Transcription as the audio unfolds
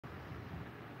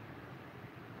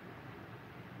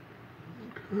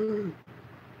I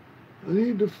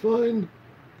need to find,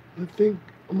 I think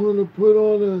I'm going to put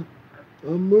on a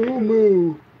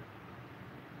moo-moo.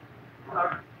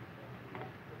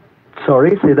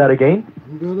 Sorry, say that again.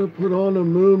 I'm going to put on a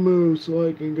moo-moo so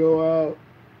I can go out.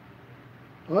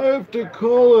 I have to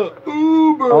call a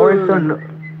Uber. All right, sir.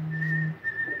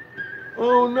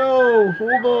 Oh no,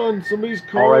 hold on. Somebody's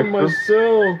calling my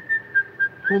cell.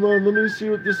 Hold on, let me see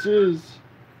what this is.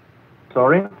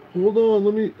 Sorry? Hold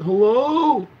on,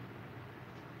 hello?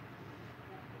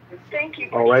 Thank you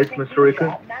All right, Mr. Rickard.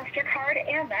 MasterCard,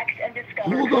 Amex, and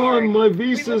Discover. Hold on, my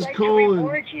Visa's calling. We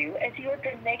would like to reward you as you have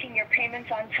been making your payments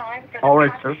on time for All the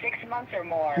right, past sir. 6 months or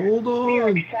more. Hold We are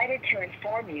on. excited to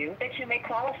inform you that you may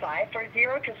qualify for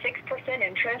 0 to 6%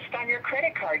 interest on your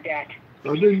credit card debt.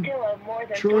 I've been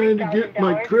trying to get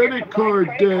my credit card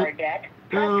debt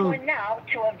down. Now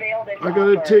to avail this I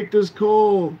gotta take this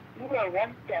call. You are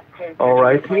one step closer. All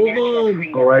right. Hold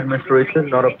on. All right, Mr. Richard,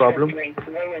 not a problem.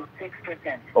 Low as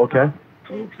 6%. Okay.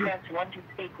 Please press 1 to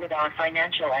speak with our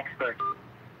financial expert.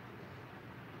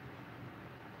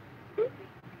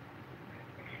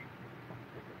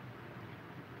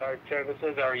 Card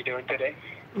services, how are you doing today?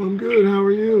 I'm good, how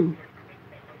are you?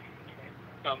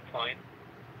 I'm fine.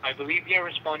 I believe you're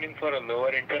responding for a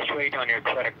lower interest rate on your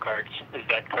credit cards. Is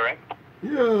that correct?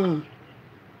 Yeah.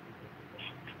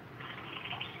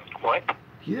 What?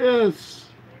 Yes.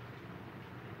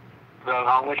 Well,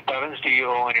 how much balance do you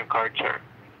owe on your card, sir?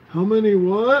 How many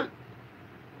what?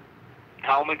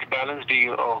 How much balance do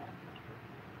you owe?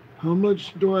 How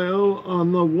much do I owe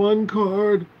on the one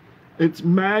card? It's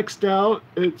maxed out.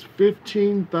 It's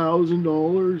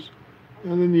 $15,000.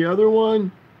 And then the other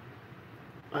one,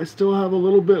 I still have a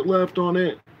little bit left on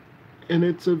it. And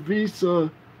it's a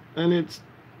Visa. And it's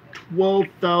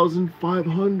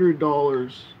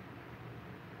 $12,500.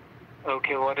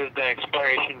 Okay, what is the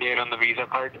expiration date on the Visa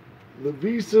card? The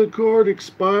Visa card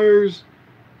expires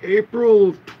April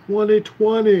of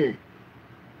 2020.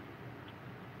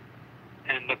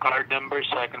 And the card number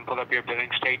so I can pull up your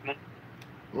billing statement?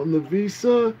 On the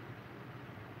Visa,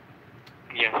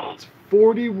 Yes. it's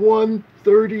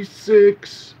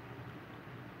 4136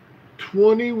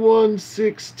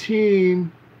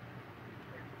 2116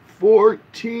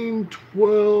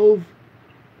 1412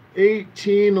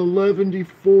 1811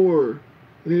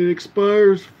 and it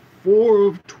expires 4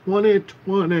 of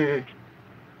 2020.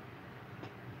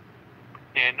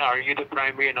 And are you the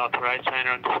primary and authorized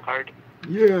signer on this card?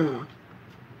 Yeah.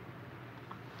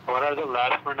 What are the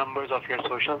last four numbers of your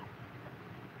social?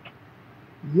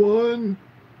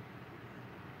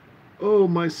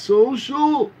 My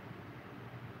social?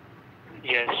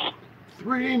 Yes.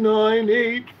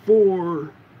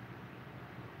 3984.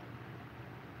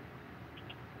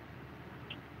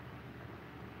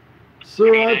 Sir,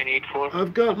 3984.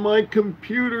 I've got my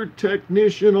computer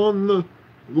technician on the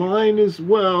line as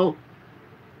well.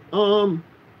 How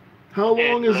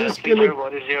long is this Sir, gonna?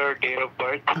 what is your date of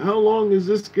birth? How long is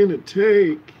this gonna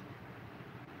take?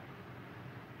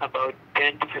 About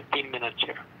 10 to 15 minutes,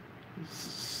 sir.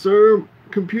 Sir,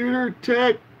 computer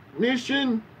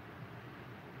technician?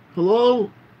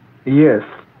 Hello? Yes.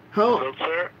 Hello,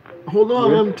 sir. Hold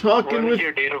on, Yes. I'm talking What is with...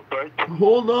 your date of birth?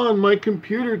 Hold on, my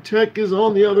computer tech is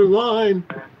on the other line.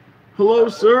 Hello,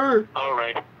 sir? All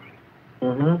right.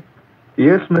 Mm-hmm.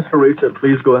 Yes, Mr. Richard,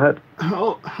 please go ahead.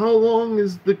 How long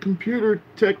is the computer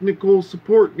technical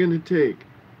support gonna take?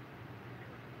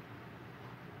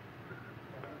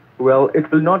 Well, it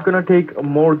will not gonna take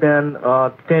more than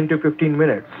 10 to 15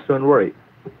 minutes. Don't worry.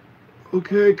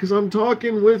 Okay, because I'm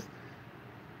talking with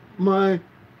my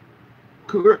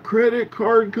credit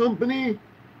card company,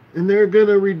 and they're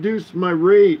gonna reduce my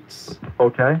rates.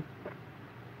 Okay.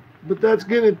 But that's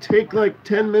gonna take like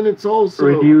 10 minutes also.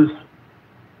 Reduce.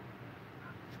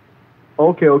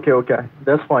 Okay.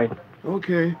 That's fine.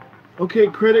 Okay,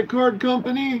 credit card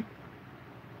company?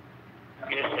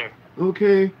 Yes, sir.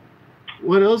 Okay.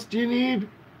 What else do you need?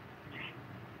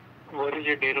 What is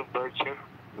your date of birth, sir?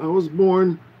 I was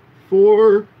born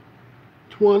 4/20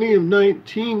 of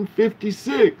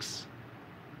 1956.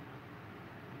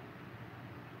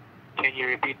 Can you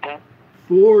repeat that?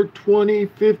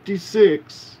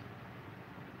 4/20/56.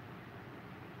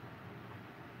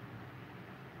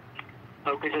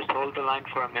 Okay, just hold the line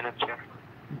for a minute, sir.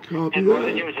 Copy And what is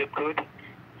that. your zip code?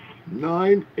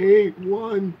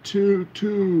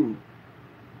 98122.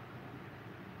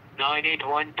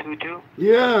 98122?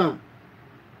 Yeah.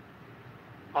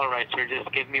 All right, sir.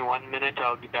 Just give me 1 minute.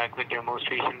 I'll be back with your most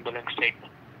recent billing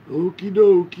statement. Okie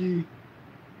dokie.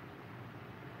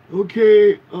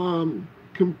 Okay,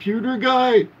 computer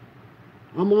guy,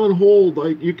 I'm on hold.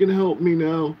 Like, you can help me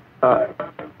now.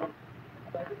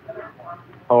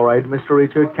 All right, Mr.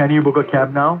 Richard, can you book a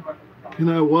cab now? Can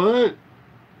I what?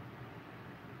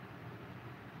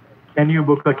 Can you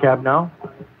book a cab now?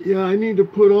 Yeah, I need to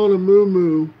put on a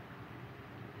moo-moo.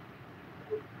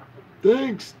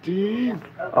 Thanks, Steve.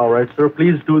 All right, sir,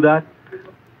 please do that.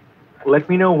 Let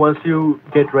me know once you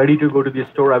get ready to go to the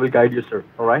store. I will guide you, sir.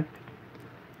 All right?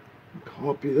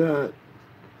 Copy that.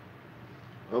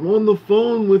 I'm on the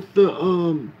phone with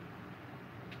the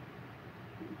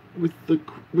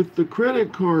with the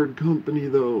credit card company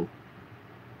though,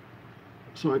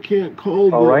 so I can't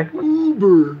call All the right.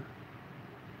 Uber.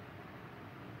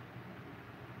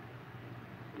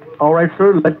 All right,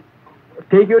 sir.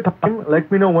 Take your time.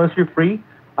 Let me know once you're free.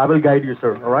 I will guide you,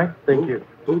 sir. All right? Thank you.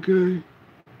 Okay.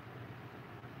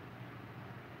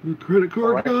 The credit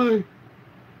card guy?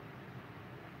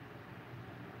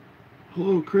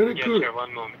 Hello, credit Yes, card? sir.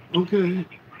 One moment. Okay.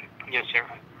 Yes, sir.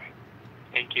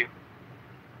 Thank you.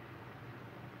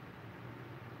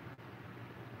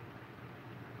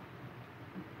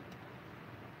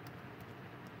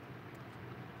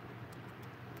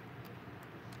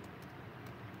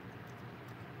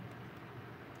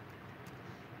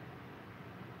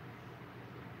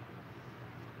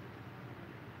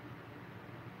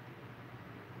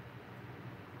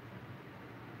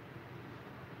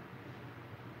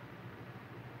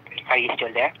 Are you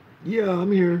still there? Yeah,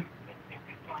 I'm here.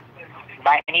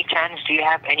 By any chance, do you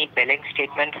have any billing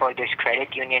statement for this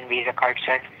credit union Visa card,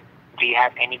 sir? Do you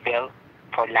have any bill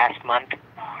for last month?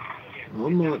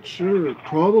 I'm not sure.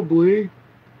 Probably.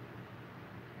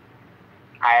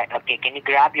 Okay, can you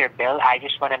grab your bill? I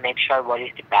just want to make sure what is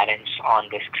the balance on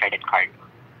this credit card.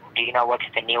 Do you know what's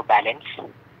the new balance for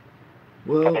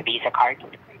Well, the Visa card?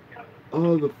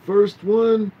 the first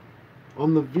one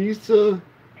on the Visa,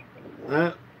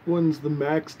 that one's the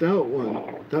maxed out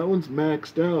one. That one's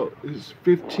maxed out. It's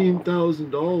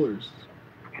 $15,000.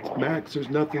 It's max. There's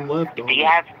nothing left on Do you it.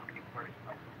 have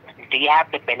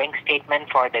the billing statement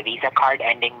for the Visa card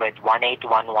ending with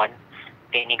 1811?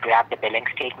 Can you grab the billing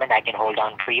statement? I can hold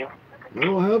on for you. I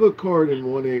don't have a card in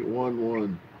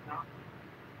 1811.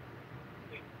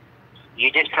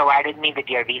 You just provided me with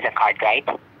your Visa card, right?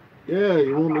 Yeah,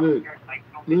 you want me to?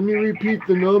 Let me repeat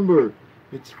the number.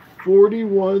 It's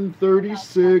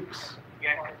 4136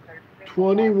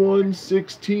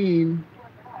 2116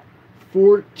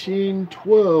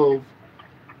 1412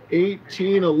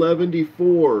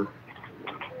 1811.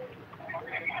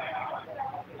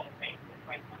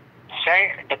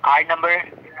 Sir, the card number,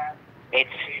 it's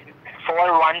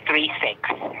 4136.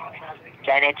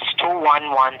 Then it's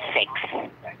 2116.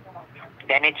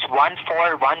 Then it's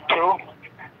 1412.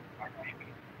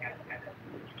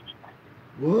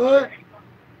 What?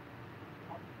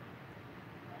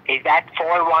 Is that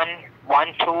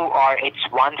 4112 or it's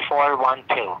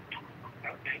 1412?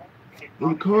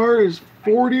 The card is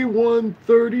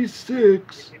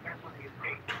 4136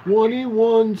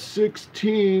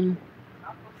 2116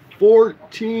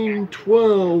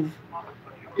 1412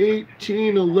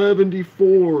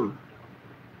 1811.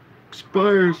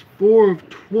 Expires 4 of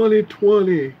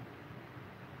 2020.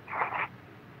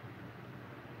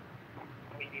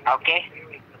 Okay.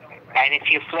 And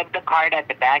if you flip the card at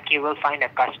the back, you will find a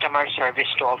customer service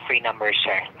toll-free number,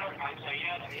 sir.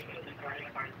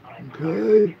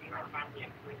 Okay.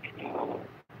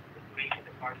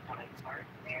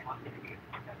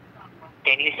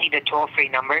 Can you see the toll-free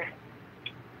number?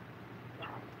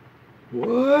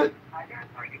 What?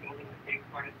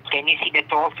 Can you see the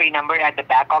toll-free number at the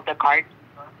back of the card?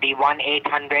 The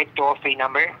 1-800 toll-free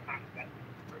number?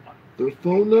 The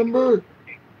phone number?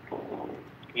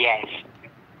 Yes.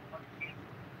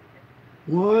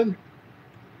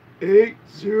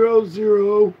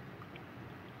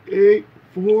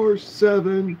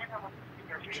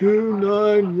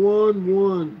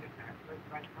 1-800-847-2911.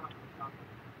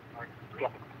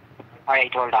 All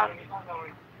right, hold on.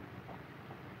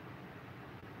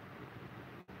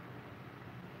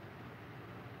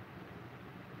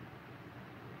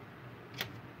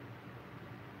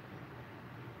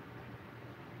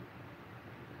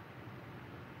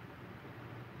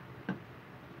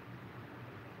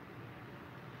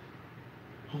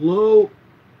 Hello?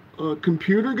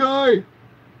 Computer guy?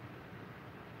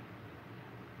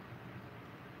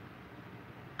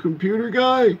 Computer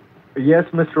guy? Yes,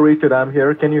 Mr. Richard, I'm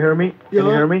here. Can you hear me? Can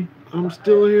you hear me? I'm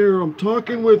still here. I'm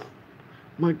talking with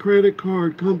my credit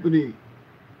card company.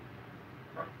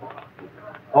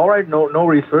 All right, no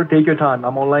worries, sir. Take your time.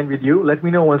 I'm online with you. Let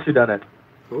me know once you've done it.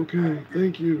 Okay,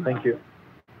 thank you. Thank you.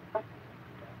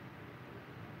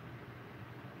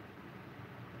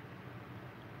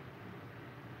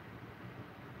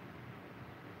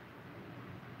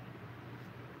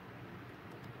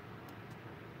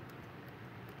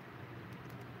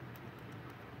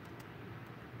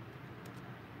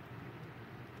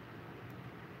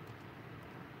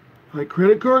 Hi,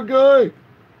 credit card guy.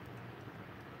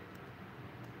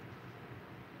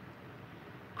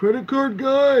 Credit card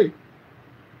guy.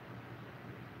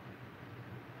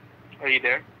 Are you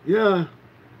there? Yeah.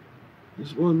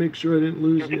 Just want to make sure I didn't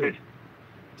lose you. Good.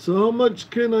 So how much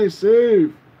can I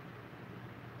save?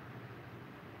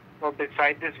 Well,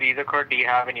 besides this Visa card, do you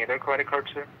have any other credit card,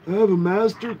 sir? I have a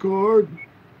MasterCard.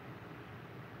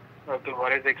 Okay,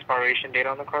 what is the expiration date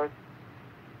on the card?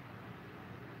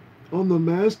 On the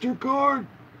MasterCard?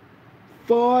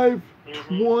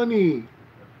 5/20.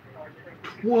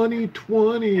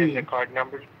 2020. And the card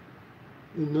number?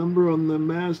 The number on the And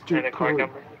the card MasterCard.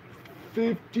 number?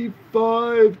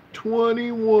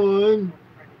 5521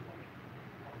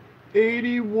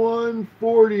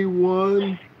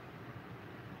 8141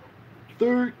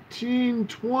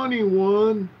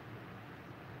 1321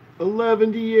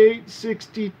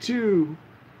 11:862.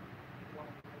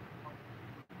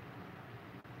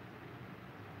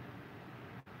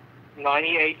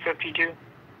 $98.52.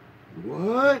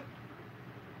 What?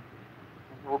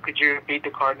 Well, could you repeat the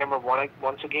card number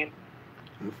once again?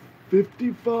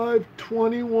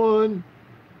 5521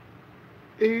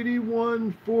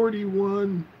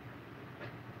 8141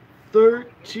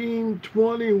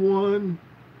 1321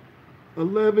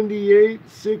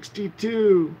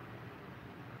 11:862.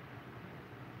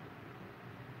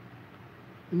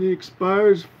 And it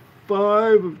expires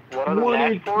 5 of What are the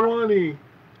last four? 2020.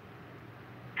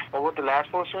 What was the last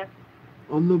four, sir?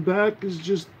 On the back is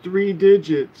just 3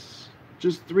 digits.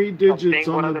 Just 3 digits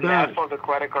What are on the the last back. four of the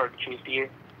credit card, Chief dear?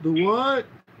 The what?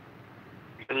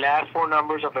 The last four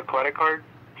numbers of the credit card?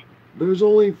 There's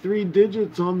only 3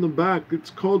 digits on the back. It's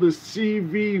called a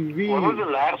CVV. When was the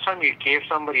last time you gave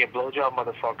somebody a blowjob,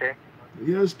 motherfucker?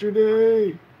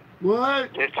 Yesterday.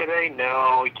 What? Yesterday?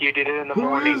 No, you did it in the Who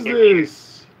morning. is didn't you?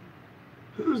 this?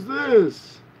 Who's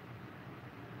this?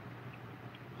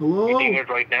 You doing Hello? it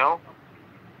right now?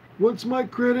 What's my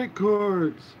credit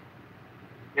cards?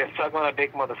 You're stuck on a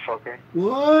dick, motherfucker.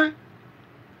 What?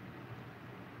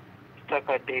 Stuck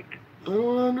on a dick. I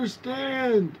don't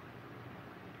understand.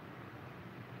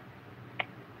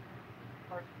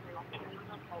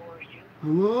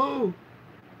 Hello?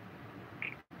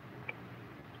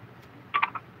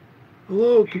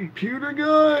 Hello, computer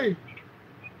guy?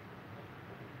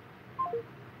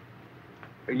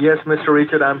 Yes, Mr.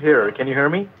 Richard, I'm here. Can you hear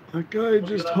me? That guy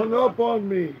just hung up on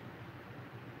me.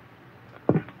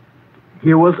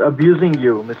 He was abusing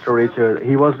you, Mr. Richard.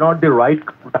 He was not the right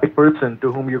person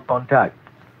to whom you contact.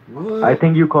 What? I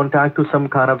think you contact to some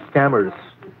kind of scammers.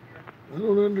 I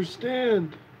don't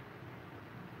understand.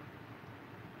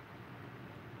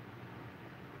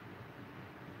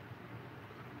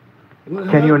 What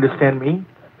Can you happened? understand me?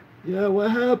 Yeah,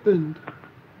 what happened?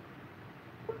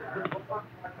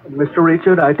 Mr.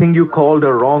 Richard, I think you called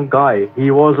the wrong guy.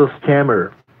 He was a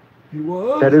scammer. He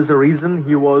was? That is the reason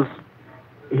he was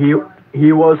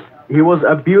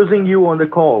abusing you on the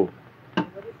call. I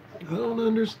don't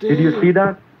understand. Did you see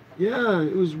that? Yeah,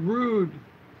 it was rude.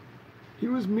 He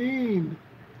was mean.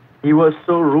 He was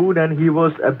so rude and he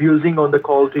was abusing on the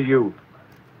call to you.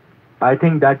 I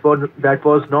think that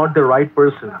was not the right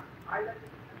person.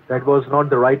 That was not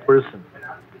the right person.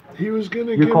 He was going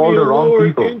to You give called me a the wrong lower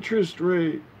people. interest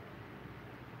rate.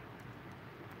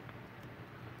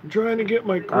 I'm trying to get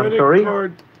my I'm credit sorry?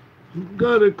 card.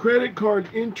 Got a credit card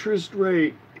interest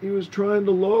rate. He was trying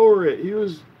to lower it. He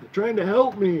was trying to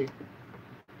help me.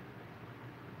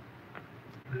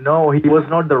 No, he was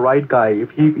not the right guy.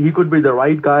 If he could be the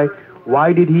right guy,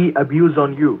 why did he abuse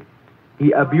on you?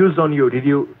 He abused on you. Did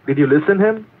you listen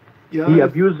him? Yeah, He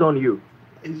abused on you.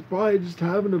 he's probably just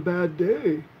having a bad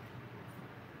day.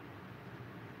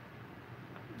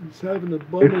 He's having a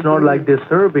bummer It's not day. like this,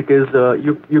 sir, because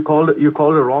you call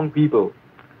the wrong people.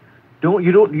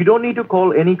 You don't need to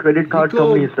call any credit card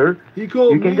called- company, sir. He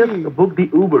called You can me. just book the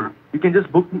Uber. You can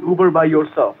just book the Uber by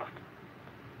yourself.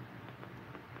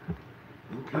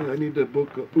 Okay, I need to book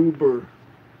a Uber.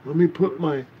 Let me put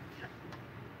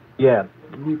Yeah.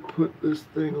 this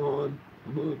thing on.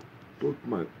 I'm gonna book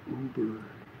my Uber.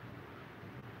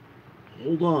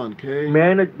 Hold on, okay?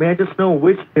 May I just know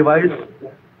which device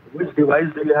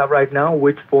do you have right now?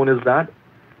 Which phone is that?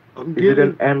 I'm Is it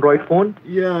an Android phone?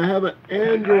 Yeah, I have an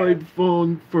Android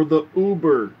phone for the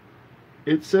Uber.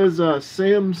 It says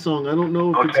Samsung. I don't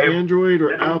know if it's Okay. Android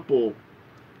or Apple.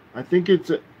 I don't think it's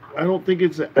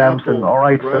an Samsung. Apple. All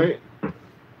right, sir. right?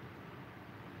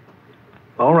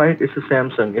 All right, it's a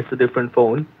Samsung. It's a different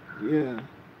phone. Yeah.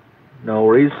 No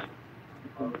worries.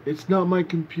 It's not my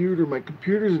computer. My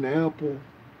computer's an Apple.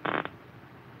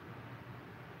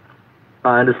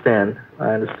 I understand.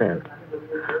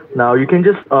 Now you can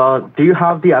just do you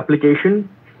have the application?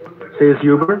 says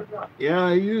Uber? Yeah,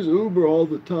 I use Uber all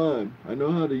the time. I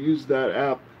know how to use that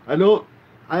app.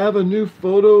 I have a new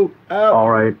photo app All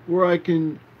right. where I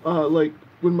can, like,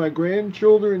 when my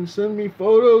grandchildren send me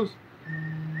photos.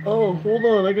 Oh, hold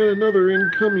on. I got another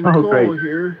incoming Oh, call great.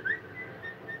 here.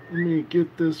 Let me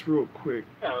get this real quick.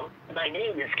 Hello, my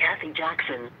name is Kathy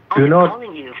Jackson. Do I'm not-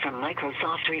 calling you from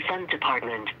Microsoft Refund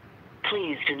Department.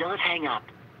 Please do not hang up.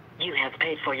 You have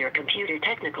paid for your computer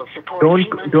technical support.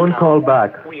 Don't call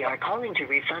back. We are calling to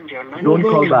refund your money. Don't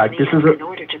call back. This is a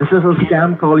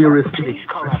scam call you're receiving. Please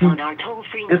call us on our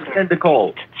toll-free number. Disconnect the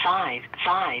call.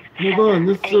 555 Hold on,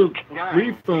 this is a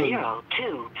refund.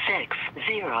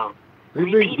 0260.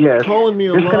 They've been Yes. calling me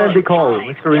a Disconnect lot. the call,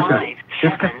 Mr. Richard.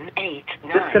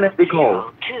 Disconnect the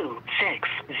call.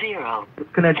 260.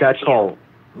 Disconnect that call.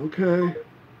 Okay.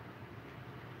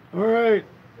 All right.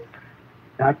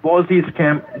 That was the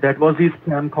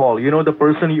scam call. You know the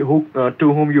person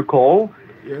to whom you call.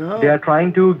 Yeah. They are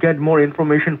trying to get more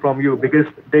information from you because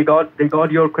they got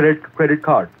your credit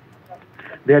card.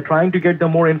 They are trying to get the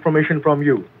more information from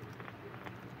you.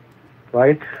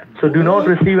 Right? So do not What?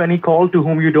 receive any call to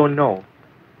whom you don't know.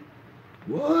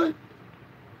 What?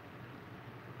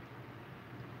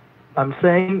 I'm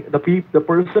saying the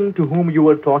person to whom you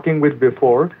were talking with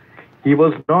before, he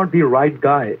was not the right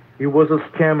guy. He was a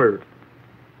scammer.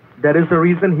 That is the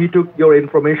reason he took your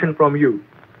information from you.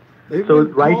 They've So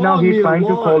been right now calling me he's a trying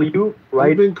to lot. call you, right?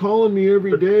 They've been calling me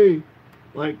every day,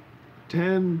 like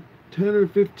 10 or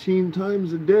 15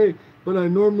 times a day. But I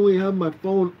normally have my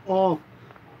phone off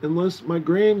unless my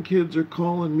grandkids are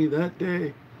calling me that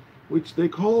day, which they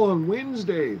call on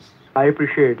Wednesdays. I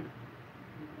appreciate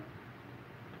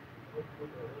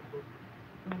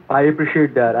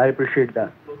that. I appreciate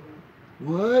that.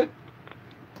 What?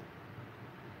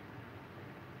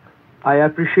 I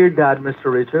appreciate that, Mr.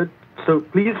 Richard. So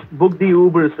please book the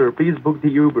Uber, sir. Please book the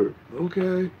Uber.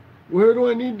 Okay. Where do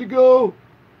I need to go?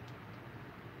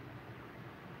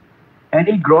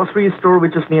 Any grocery store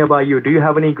which is nearby you. Do you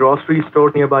have any grocery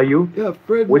store nearby you? Yeah,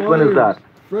 Fred Which Meyers. one is that?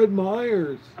 Fred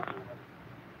Meyers.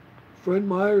 Fred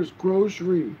Meyers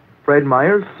Grocery. Fred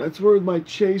Meyers? That's where my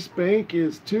Chase Bank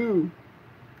is too.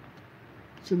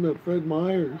 It's in the Fred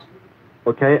Meyers.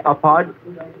 Okay. Apart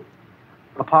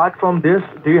from this,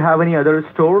 do you have any other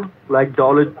store like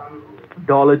Dollar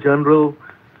General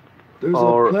There's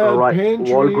or a Plaid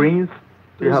Pantry. Walgreens?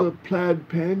 Do you There's have a Plaid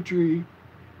Pantry.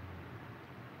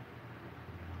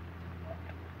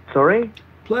 sorry?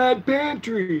 Plaid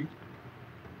Pantry.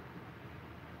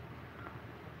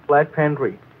 Plaid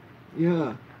Pantry.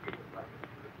 Yeah.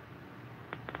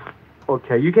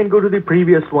 Okay, you can go to the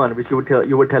previous one, which you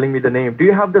were telling me the name. Do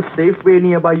you have the Safeway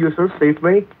nearby you, sir?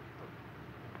 Safeway?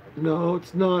 No,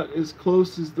 it's not as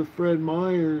close as the Fred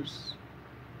Meyers.